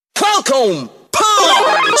Qualcomm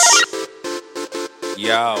Punch.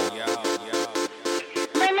 Yo.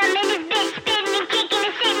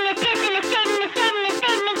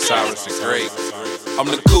 Cyrus the Great. I'm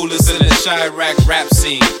the coolest in the Chirac rap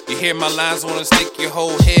scene. You hear my lines, wanna stick your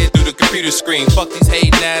whole head through the computer screen. Fuck these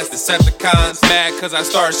hating ass Decepticons. Mad cause I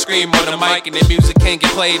start screaming on the mic and the music can't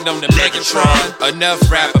get played on the Megatron.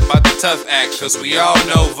 Enough rap about the tough act, cause we all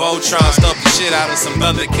know Voltron stumped the shit out of some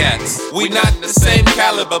Thundercats. We not the same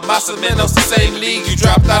caliber, my cemento's the same league. You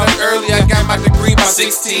dropped out early, I got my degree by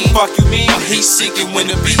 16. Fuck you mean? I'm heat seeking when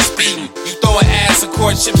the beat's beating. You throwing ass and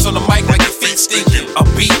corn chips on the mic like your feet stinking. I'm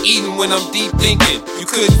beat eating when I'm deep thinking. You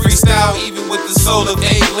couldn't freestyle even with the soul of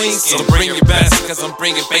Abe Lincoln. So bring your best, cause I'm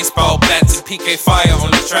bringing baseball bats and PK fire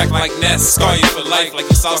on the track like Ness. Scar you for life like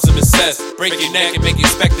you saw some incest. Break your neck and make you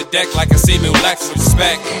expect the deck like a semen with lax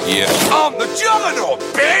respect. Yeah. I'm the Jugornot,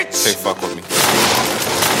 bitch! Hey, fuck with me.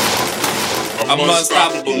 I'm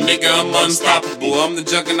unstoppable, nigga, I'm unstoppable. I'm the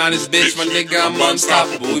Jugornot, this bitch, my nigga, I'm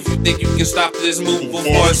unstoppable. If you think you can stop this movable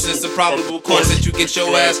force, it's a probable course that you get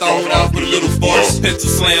your ass thrown off with a little force. Pencil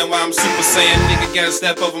slam while I'm Super Saiyan, nigga, gotta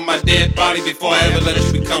step over my dead body before I ever let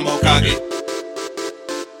you become Hokage.